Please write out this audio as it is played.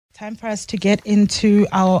time for us to get into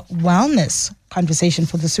our wellness conversation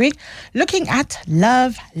for this week, looking at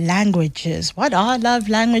love languages. What are love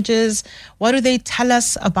languages? What do they tell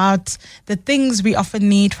us about the things we often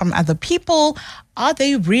need from other people? Are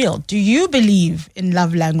they real? Do you believe in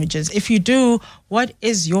love languages? If you do, what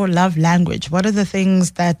is your love language? What are the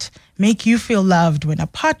things that make you feel loved when a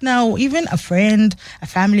partner or even a friend, a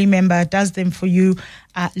family member does them for you?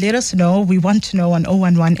 Let us know. We want to know on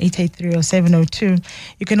 011-883-0702.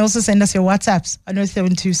 You can also send us your WhatsApps on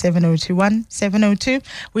 072-7021-702.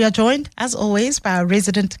 We are joined, as always, by our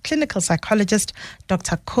resident clinical psychologist,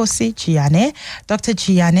 Dr. Kosi Chiane. Dr.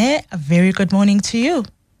 Chiane, a very good morning to you.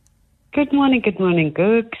 Good morning,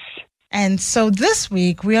 Gooks. And so this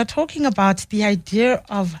week, we are talking about the idea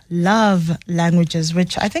of love languages,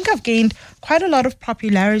 which I think have gained quite a lot of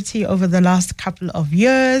popularity over the last couple of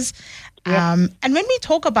years. Yep. And when we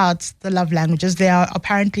talk about the love languages, there are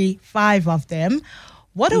apparently 5 of them.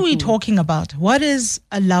 What are we talking about? What is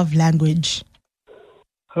a love language?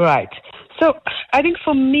 Right. So I think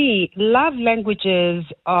for me, love languages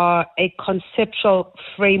are a conceptual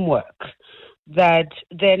framework that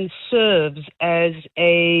then serves as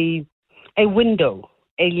a window,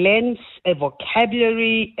 a lens, a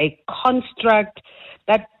vocabulary, a construct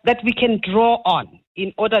that we can draw on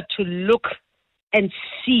in order to look and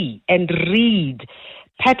see and read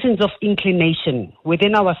patterns of inclination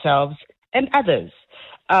within ourselves and others.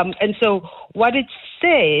 And so what it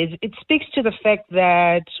says, it speaks to the fact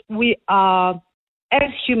that we are,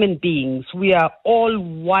 as human beings, we are all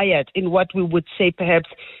wired in what we would say perhaps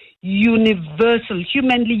universal,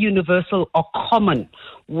 humanly universal or common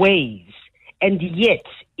ways, and yet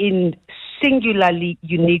in singularly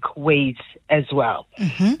unique ways as well.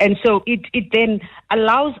 And so it then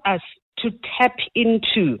allows us to tap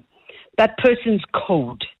into that person's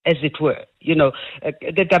code, as it were,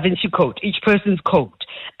 the Da Vinci Code, each person's code,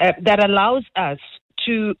 that allows us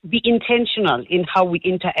to be intentional in how we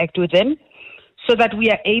interact with them so that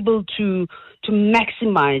we are able to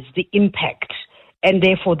maximize the impact and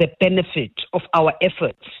therefore the benefit of our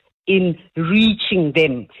efforts in reaching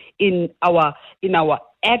them in our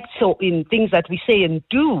acts or in things that we say and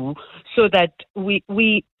do, so that we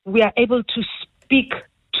are able to speak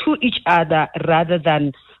to each other rather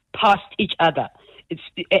than past each other.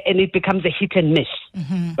 And it becomes a hit and miss,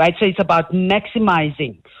 right? So it's about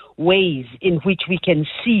maximizing ways in which we can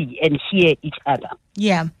see and hear each other.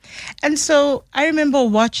 Yeah. And so I remember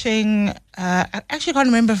watching, I actually can't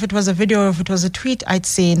remember if it was a video or if it was a tweet I'd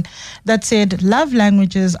seen that said love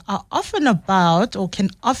languages are often about, or can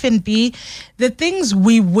often be, the things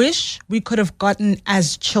we wish we could have gotten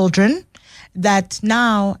as children that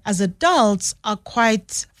now as adults are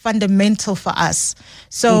quite fundamental for us.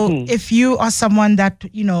 So if you are someone that,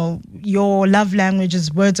 your love language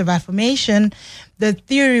is words of affirmation, the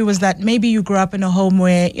theory was that maybe you grew up in a home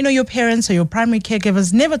where, your parents or your primary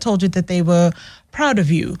caregivers never told you that they were proud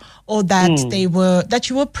of you, or that that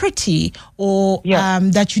you were pretty, or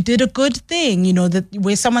that you did a good thing, that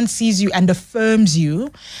where someone sees you and affirms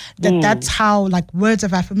you, that's how like words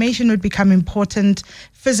of affirmation would become important.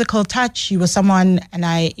 Physical touch, you were someone, and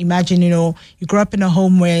I imagine, you grew up in a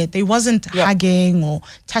home where there wasn't hugging or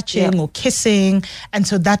touching or kissing, and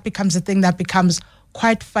so that becomes a thing that becomes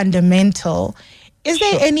quite fundamental. Is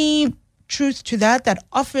there any truth to that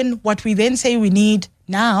often what we then say we need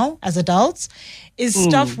now as adults is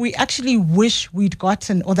stuff we actually wish we'd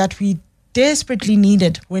gotten, or that we desperately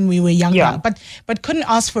needed when we were younger, but couldn't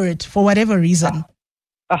ask for it for whatever reason?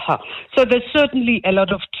 So there's certainly a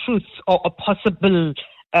lot of truth or a possible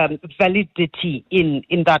validity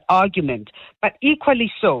in that argument, but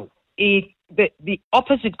equally so, the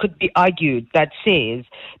opposite could be argued, that says,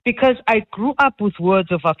 because I grew up with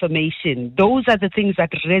words of affirmation, those are the things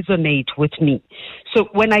that resonate with me. So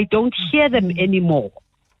when I don't hear them anymore,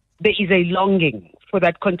 there is a longing for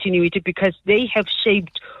that continuity, because they have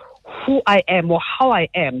shaped who I am or how I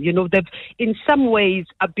am. They've, in some ways,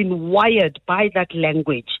 I've been wired by that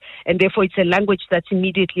language, and therefore it's a language that's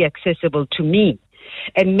immediately accessible to me.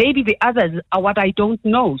 And maybe the others are what I don't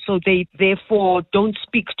know, so they therefore don't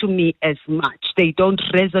speak to me as much. They don't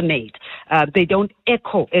resonate. They don't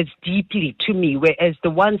echo as deeply to me, whereas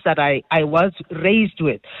the ones that I was raised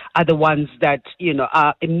with are the ones that,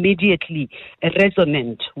 are immediately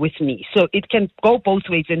resonant with me. So it can go both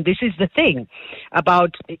ways, and this is the thing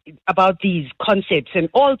about these concepts and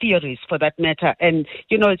all theories for that matter. And,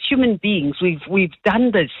 as human beings, we've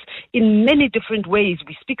done this in many different ways.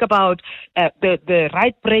 We speak about the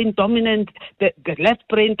right brain dominant, the left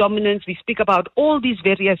brain dominance. We speak about all these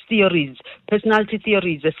various theories, personality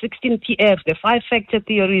theories, the 16 TF, the 5-factor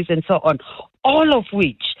theories, and so on, all of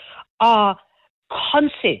which are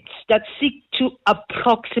concepts that seek to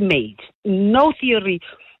approximate. No theory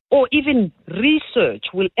or even research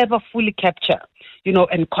will ever fully capture,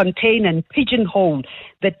 and contain and pigeonhole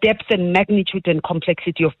the depth and magnitude and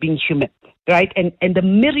complexity of being human, right? And the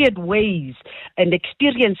myriad ways and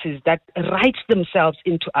experiences that write themselves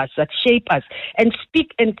into us, that shape us and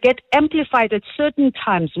speak and get amplified at certain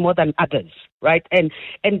times more than others, right? And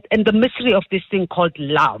the mystery of this thing called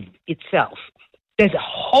love itself. There's a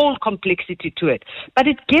whole complexity to it, but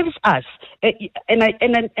it gives us, and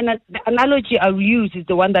the analogy I'll use is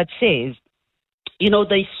the one that says,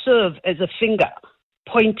 they serve as a finger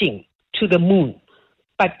pointing to the moon,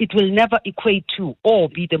 but it will never equate to or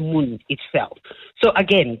be the moon itself. So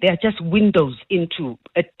again, they are just windows into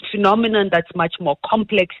a phenomenon that's much more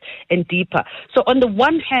complex and deeper. So on the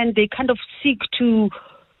one hand, they kind of seek to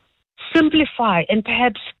simplify and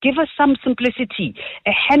perhaps give us some simplicity,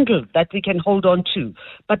 a handle that we can hold on to,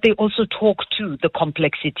 but they also talk to the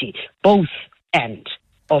complexity, both and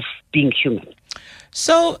of being human.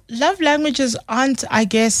 So love languages aren't, I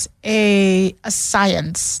guess, a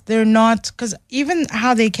science. They're not, because even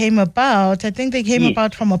how they came about, I think they came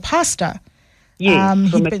about from a pastor. Yes,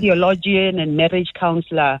 from a theologian and marriage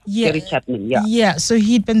counselor, Gary Chapman. Yeah, so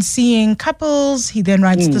he'd been seeing couples. He then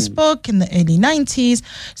writes this book in the early 90s.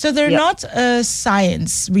 So they're not a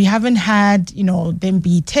science. We haven't had, them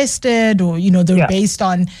be tested or, they're based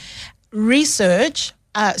on research.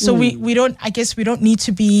 So we don't need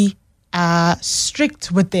to be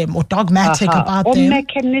strict with them or dogmatic about them. Or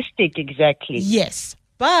mechanistic, exactly. Yes,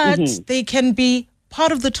 but they can be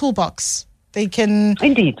part of the toolbox. They can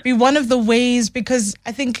be one of the ways, because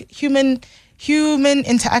I think human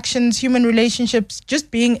interactions, human relationships,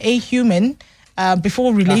 just being a human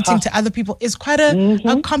before relating to other people is quite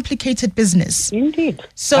a complicated business. Indeed.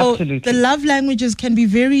 So absolutely. The love languages can be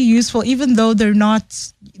very useful, even though they're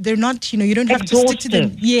not, you don't have to stick to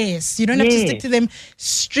them. Yes, you don't have to stick to them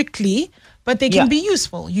strictly, but they can be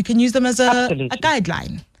useful. You can use them as a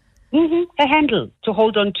guideline. A handle to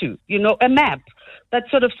hold on to, a map that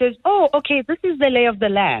sort of says, oh, okay, this is the lay of the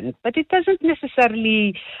land, but it doesn't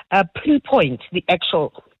necessarily pinpoint the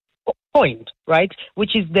actual point, right?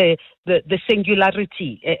 Which is the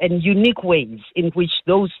singularity and unique ways in which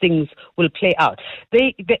those things will play out.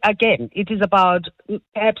 They again, it is about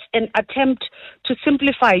perhaps an attempt to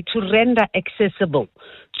simplify, to render accessible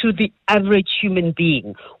to the average human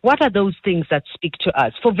being. What are those things that speak to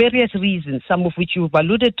us for various reasons, some of which you've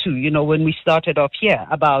alluded to, when we started off here,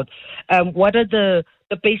 about what are the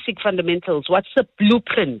basic fundamentals, what's the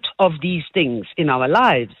blueprint of these things in our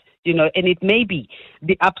lives, and it may be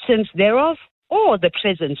the absence thereof or the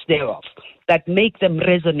presence thereof that make them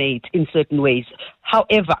resonate in certain ways.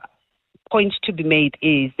 However, point to be made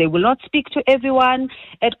is they will not speak to everyone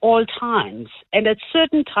at all times. And at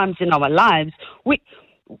certain times in our lives,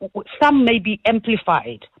 some may be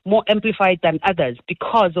amplified, more amplified than others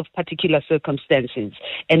because of particular circumstances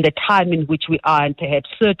and the time in which we are, and perhaps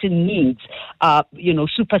certain needs,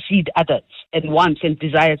 supersede others, and wants and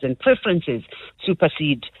desires and preferences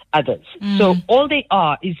supersede others. So all they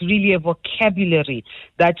are is really a vocabulary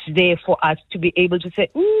that's there for us to be able to say,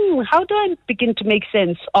 how do I begin to make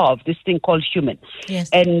sense of this thing called human? Yes.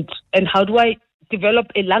 And how do I develop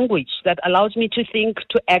a language that allows me to think,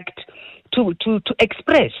 to act, to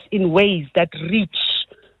express in ways that reach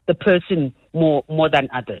the person more than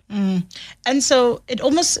others. And so it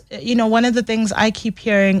almost, one of the things I keep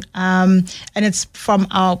hearing, and it's from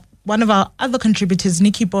one of our other contributors,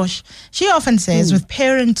 Nikki Bosch, she often says with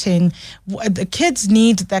parenting, the kids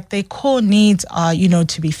need, that their core needs are,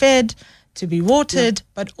 to be fed, to be watered,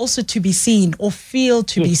 but also to be seen or feel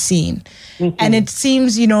to be seen. And it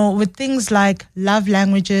seems, with things like love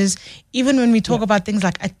languages, even when we talk about things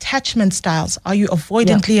like attachment styles, are you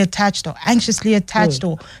avoidantly attached or anxiously attached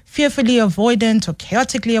or fearfully avoidant or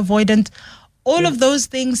chaotically avoidant? All of those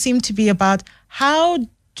things seem to be about how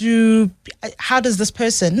does this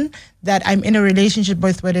person that I'm in a relationship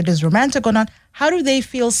with, whether it is romantic or not, how do they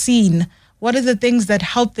feel seen? What are the things that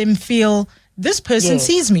help them feel this person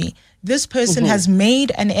sees me? This person has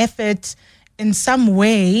made an effort in some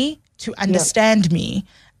way to understand me.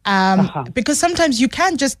 Because sometimes you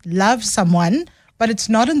can't just love someone, but it's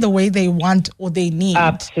not in the way they want or they need.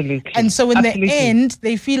 Absolutely. And so in the end,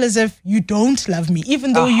 they feel as if you don't love me,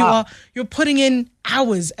 even though you're putting in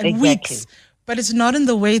hours and weeks, but it's not in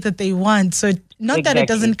the way that they want. So not that it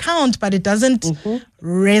doesn't count, but it doesn't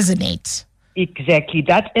resonate. Exactly,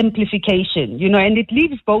 that amplification, and it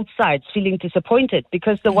leaves both sides feeling disappointed,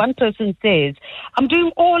 because the one person says, I'm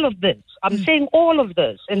doing all of this, I'm saying all of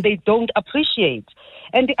this, and they don't appreciate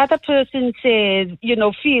and the other person says,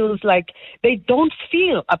 feels like they don't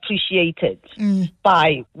feel appreciated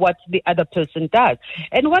by what the other person does.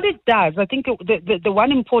 And what it does, I think the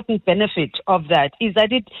one important benefit of that is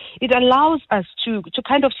that it allows us to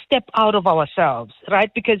kind of step out of ourselves,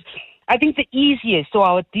 right? Because I think the easiest or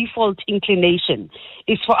our default inclination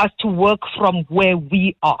is for us to work from where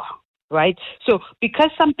we are, right? So because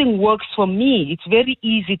something works for me, it's very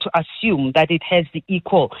easy to assume that it has the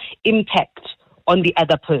equal impact on the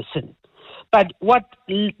other person. But what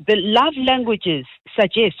the love languages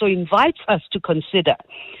suggest or invites us to consider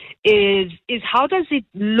is how does it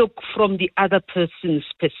look from the other person's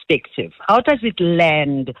perspective? How does it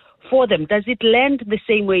land for them? Does it land the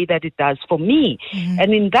same way that it does for me? Mm-hmm.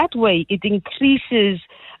 And in that way, it increases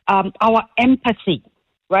our empathy,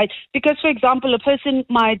 right? Because, for example, a person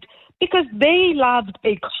might, because they loved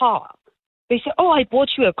a car, they say, oh, I bought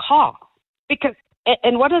you a car.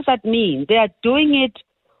 And what does that mean? They are doing it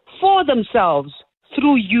for themselves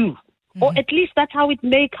through you. Mm-hmm. Or at least that's how it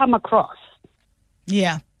may come across.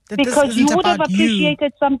 Yeah. Because you would have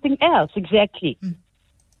appreciated something else. Exactly. Mm.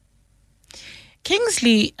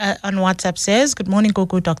 Kingsley on WhatsApp says, good morning,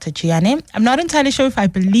 Gogo, Dr. Gianni. I'm not entirely sure if I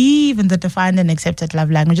believe in the defined and accepted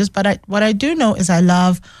love languages, but what I do know is I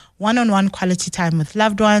love one-on-one quality time with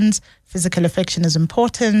loved ones. Physical affection is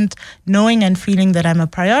important. Knowing and feeling that I'm a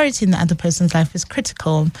priority in the other person's life is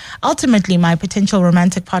critical. Ultimately, my potential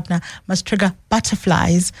romantic partner must trigger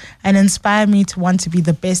butterflies and inspire me to want to be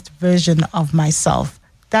the best version of myself.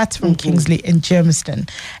 That's from Kingsley in Germiston.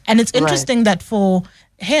 And it's interesting that for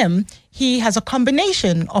him, he has a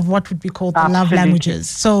combination of what would be called the love languages.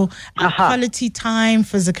 So quality time,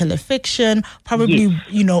 physical affection, probably,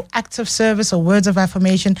 acts of service or words of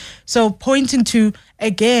affirmation. So pointing to,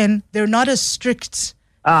 again, they're not a strict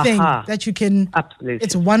thing that you can,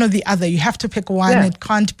 it's one or the other. You have to pick one. Yeah. It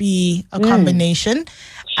can't be a combination.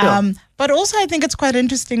 Sure. But also I think it's quite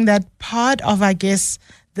interesting that part of, I guess,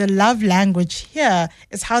 the love language here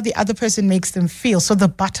is how the other person makes them feel. So the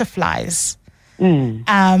butterflies.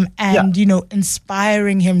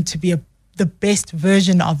 Inspiring him to be the best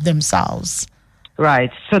version of themselves.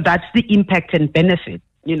 Right. So that's the impact and benefit,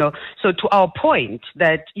 So to our point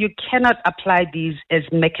that you cannot apply these as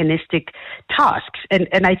mechanistic tasks.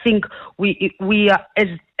 And I think we are,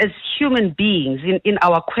 as human beings, in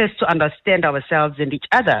our quest to understand ourselves and each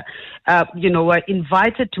other, we're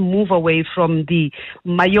invited to move away from the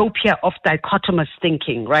myopia of dichotomous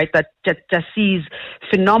thinking, right? That just sees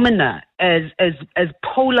phenomena as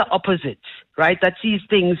polar opposites, right? That sees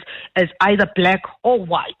things as either black or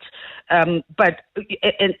white. But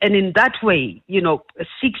in that way,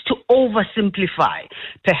 seeks to oversimplify,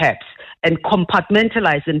 perhaps, and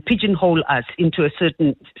compartmentalize and pigeonhole us into a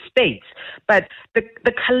certain space. But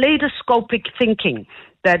the kaleidoscopic thinking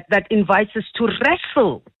that invites us to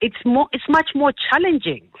wrestle, it's much more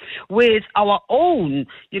challenging with our own,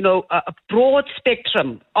 a broad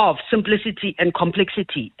spectrum of simplicity and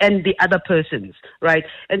complexity and the other person's, right?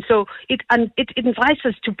 And so it invites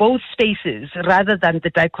us to both spaces rather than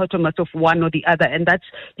the dichotomous of one or the other. And that's,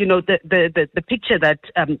 the picture that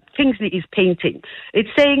Kingsley is painting. It's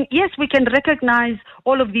saying, yes, we can recognize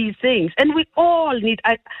all of these things, and we all need,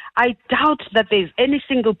 I doubt that there's any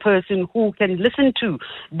single person who can listen to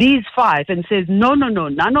these five and says, no,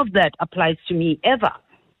 none of that applies to me ever.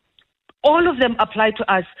 All of them apply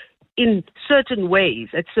to us in certain ways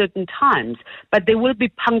at certain times, but they will be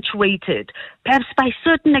punctuated perhaps by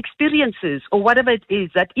certain experiences or whatever it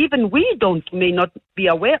is that even we may not be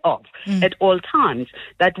aware of at all times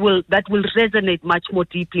that will resonate much more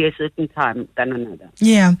deeply at a certain time than another.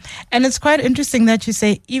 Yeah. And it's quite interesting that you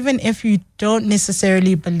say even if you don't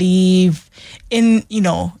necessarily believe in,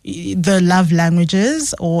 the love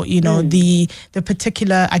languages or, the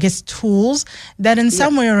particular, I guess, tools that in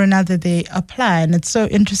some way or another they apply. And it's so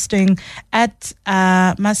interesting at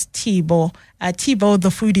Mas Tibo, Tibo the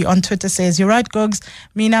foodie on Twitter says, you're right, Gogs.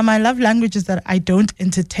 Mina, my love language is that I don't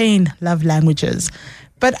entertain love languages.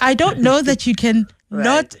 But I don't know that you can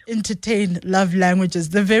not entertain love languages.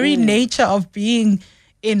 The very nature of being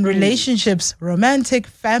in relationships, romantic,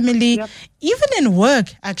 family, even in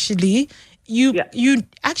work, actually, you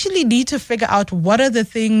actually need to figure out what are the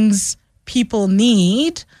things people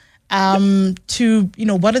need to,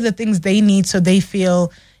 what are the things they need so they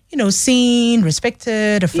feel, seen,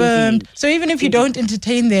 respected, affirmed. So even if you don't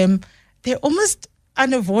entertain them, they're almost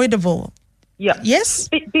unavoidable. Yeah. Yes?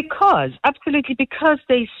 Because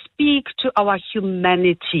they speak to our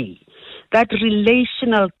humanity. that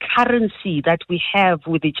relational currency that we have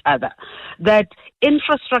with each other, that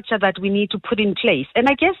infrastructure that we need to put in place. And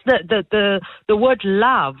I guess the word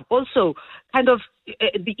love also kind of,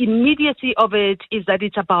 the immediacy of it is that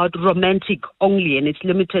it's about romantic only, and it's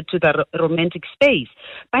limited to the romantic space.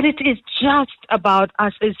 But it is just about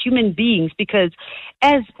us as human beings, because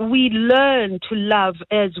as we learn to love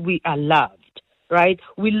as we are loved, right?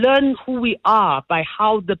 We learn who we are by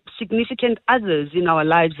how the significant others in our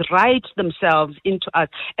lives write themselves into us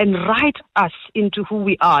and write us into who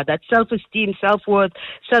we are. That self-esteem, self-worth,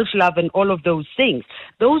 self-love, and all of those things.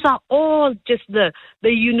 Those are all just the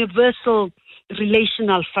universal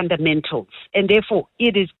relational fundamentals. And therefore,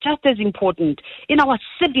 it is just as important in our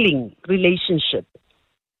sibling relationship.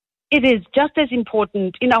 It is just as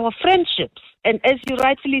important in our friendships. And as you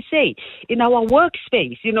rightfully say, in our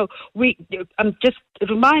workspace, I'm just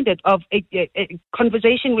reminded of a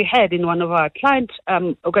conversation we had in one of our client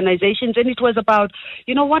organizations, and it was about,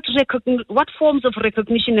 what forms of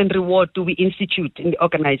recognition and reward do we institute in the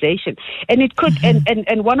organization? And it could,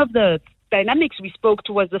 and one of the dynamics we spoke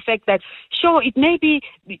to was the fact that, sure, it may be,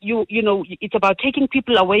 it's about taking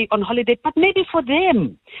people away on holiday, but maybe for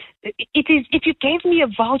them, it is, if you gave me a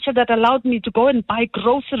voucher that allowed me to go and buy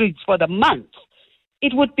groceries for the month,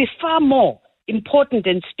 it would be far more important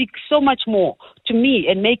and speak so much more to me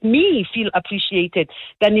and make me feel appreciated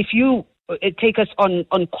than if you take us on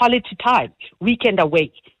quality time, weekend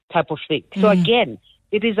away type of thing. So again,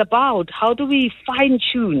 it is about how do we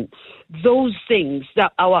fine-tune those things,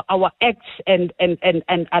 that our acts and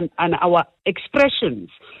our expressions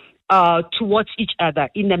towards each other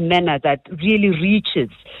in a manner that really reaches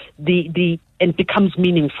and becomes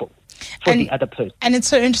meaningful for the other person. And it's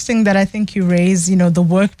so interesting that I think you raise, the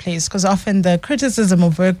workplace, because often the criticism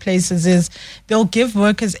of workplaces is they'll give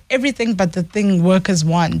workers everything but the thing workers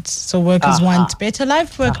want. So workers want better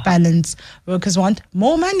life-work balance. Workers want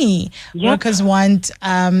more money. Yep. Workers want,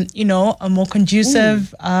 a more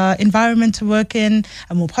conducive environment to work in,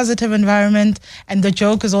 a more positive environment. And the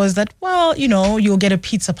joke is always that, you'll get a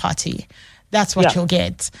pizza party. That's what you'll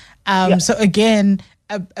get. So again,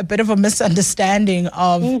 a bit of a misunderstanding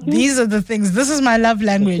of these are the things, this is my love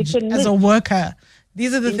language as a worker.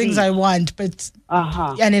 These are the things I want, but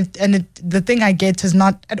the thing I get is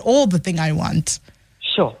not at all the thing I want.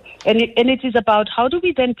 Sure. And it is about how do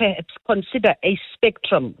we then perhaps consider a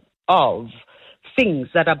spectrum of things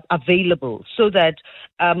that are available so that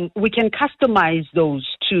we can customize those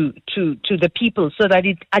to the people so that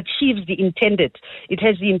it achieves it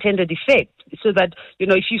has the intended effect. So that,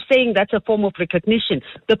 if you're saying that's a form of recognition,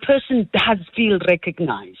 the person does feel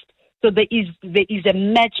recognized. So there is a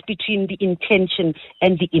match between the intention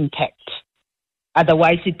and the impact.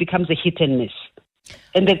 Otherwise, it becomes a hit and miss.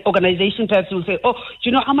 And the organization perhaps will say, do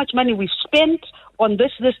you know how much money we've spent on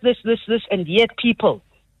this, and yet people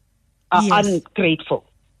are ungrateful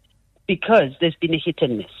because there's been a hit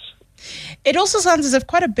and miss. It also sounds as if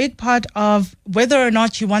quite a big part of whether or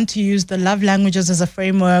not you want to use the love languages as a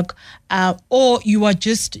framework, or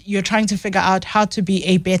you're trying to figure out how to be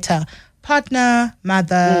a better partner,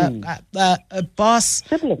 mother, a boss,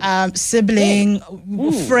 sibling,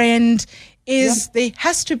 friend, there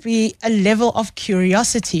has to be a level of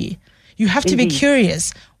curiosity. You have to be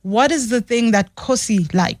curious. What is the thing that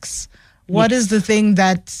Kosi likes? What is the thing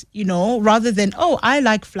that, rather than, I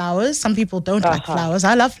like flowers. Some people don't like flowers.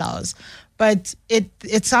 I love flowers. But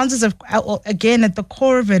it sounds as if, again, at the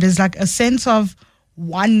core of it is like a sense of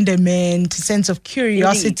wonderment, a sense of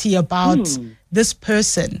curiosity about this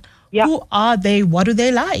person. Yeah. Who are they? What do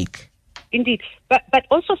they like? Indeed. But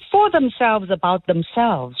also for themselves, about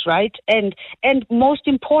themselves, right? And most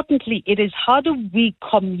importantly, it is how do we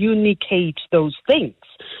communicate those things?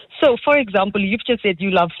 So, for example, you've just said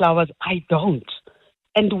you love flowers. I don't.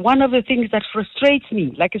 And one of the things that frustrates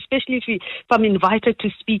me, like especially if I'm invited to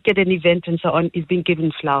speak at an event and so on, is being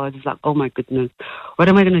given flowers. It's like, oh my goodness, what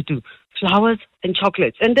am I going to do? Flowers and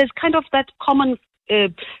chocolates. And there's kind of that common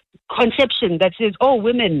conception that says,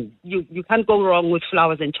 women, you can't go wrong with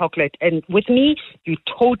flowers and chocolate. And with me, you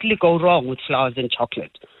totally go wrong with flowers and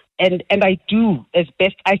chocolate. And I do, as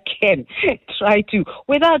best I can, try to,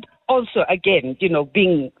 without also, again,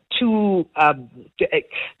 being too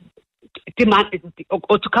demanding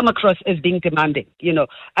or to come across as being demanding.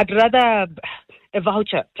 I'd rather a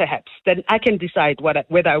voucher, perhaps, then I can decide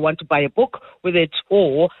whether I want to buy a book with it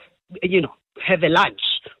or, have a lunch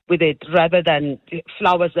with it, rather than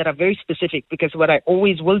flowers that are very specific. Because what I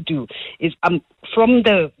always will do is from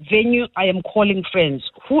the venue, I am calling friends.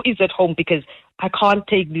 Who is at home? Because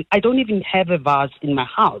I don't even have a vase in my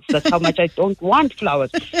house. That's how much I don't want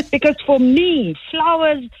flowers. Because for me,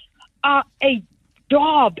 flowers are a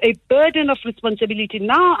job, a burden of responsibility.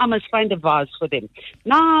 Now I must find a vase for them.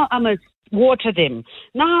 Now I must water them.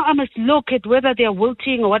 Now I must look at whether they're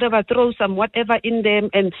wilting or whatever, throw some whatever in them.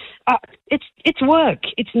 And it's work.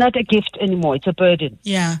 It's not a gift anymore. It's a burden.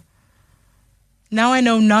 Yeah. Now I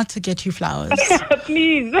know not to get you flowers.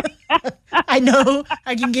 Please. I know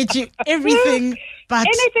I can get you everything but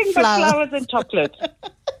anything flowers. but flowers and chocolate.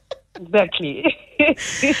 Exactly.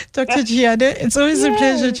 Dr. Gianna, it's always a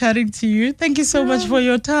pleasure chatting to you. Thank you so much for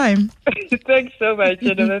your time. Thanks so much.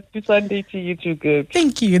 And happy Sunday to you too, good.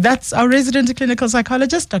 Thank you. That's our resident clinical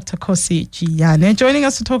psychologist, Dr. Kosi Gianna, joining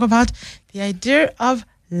us to talk about the idea of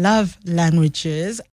love languages.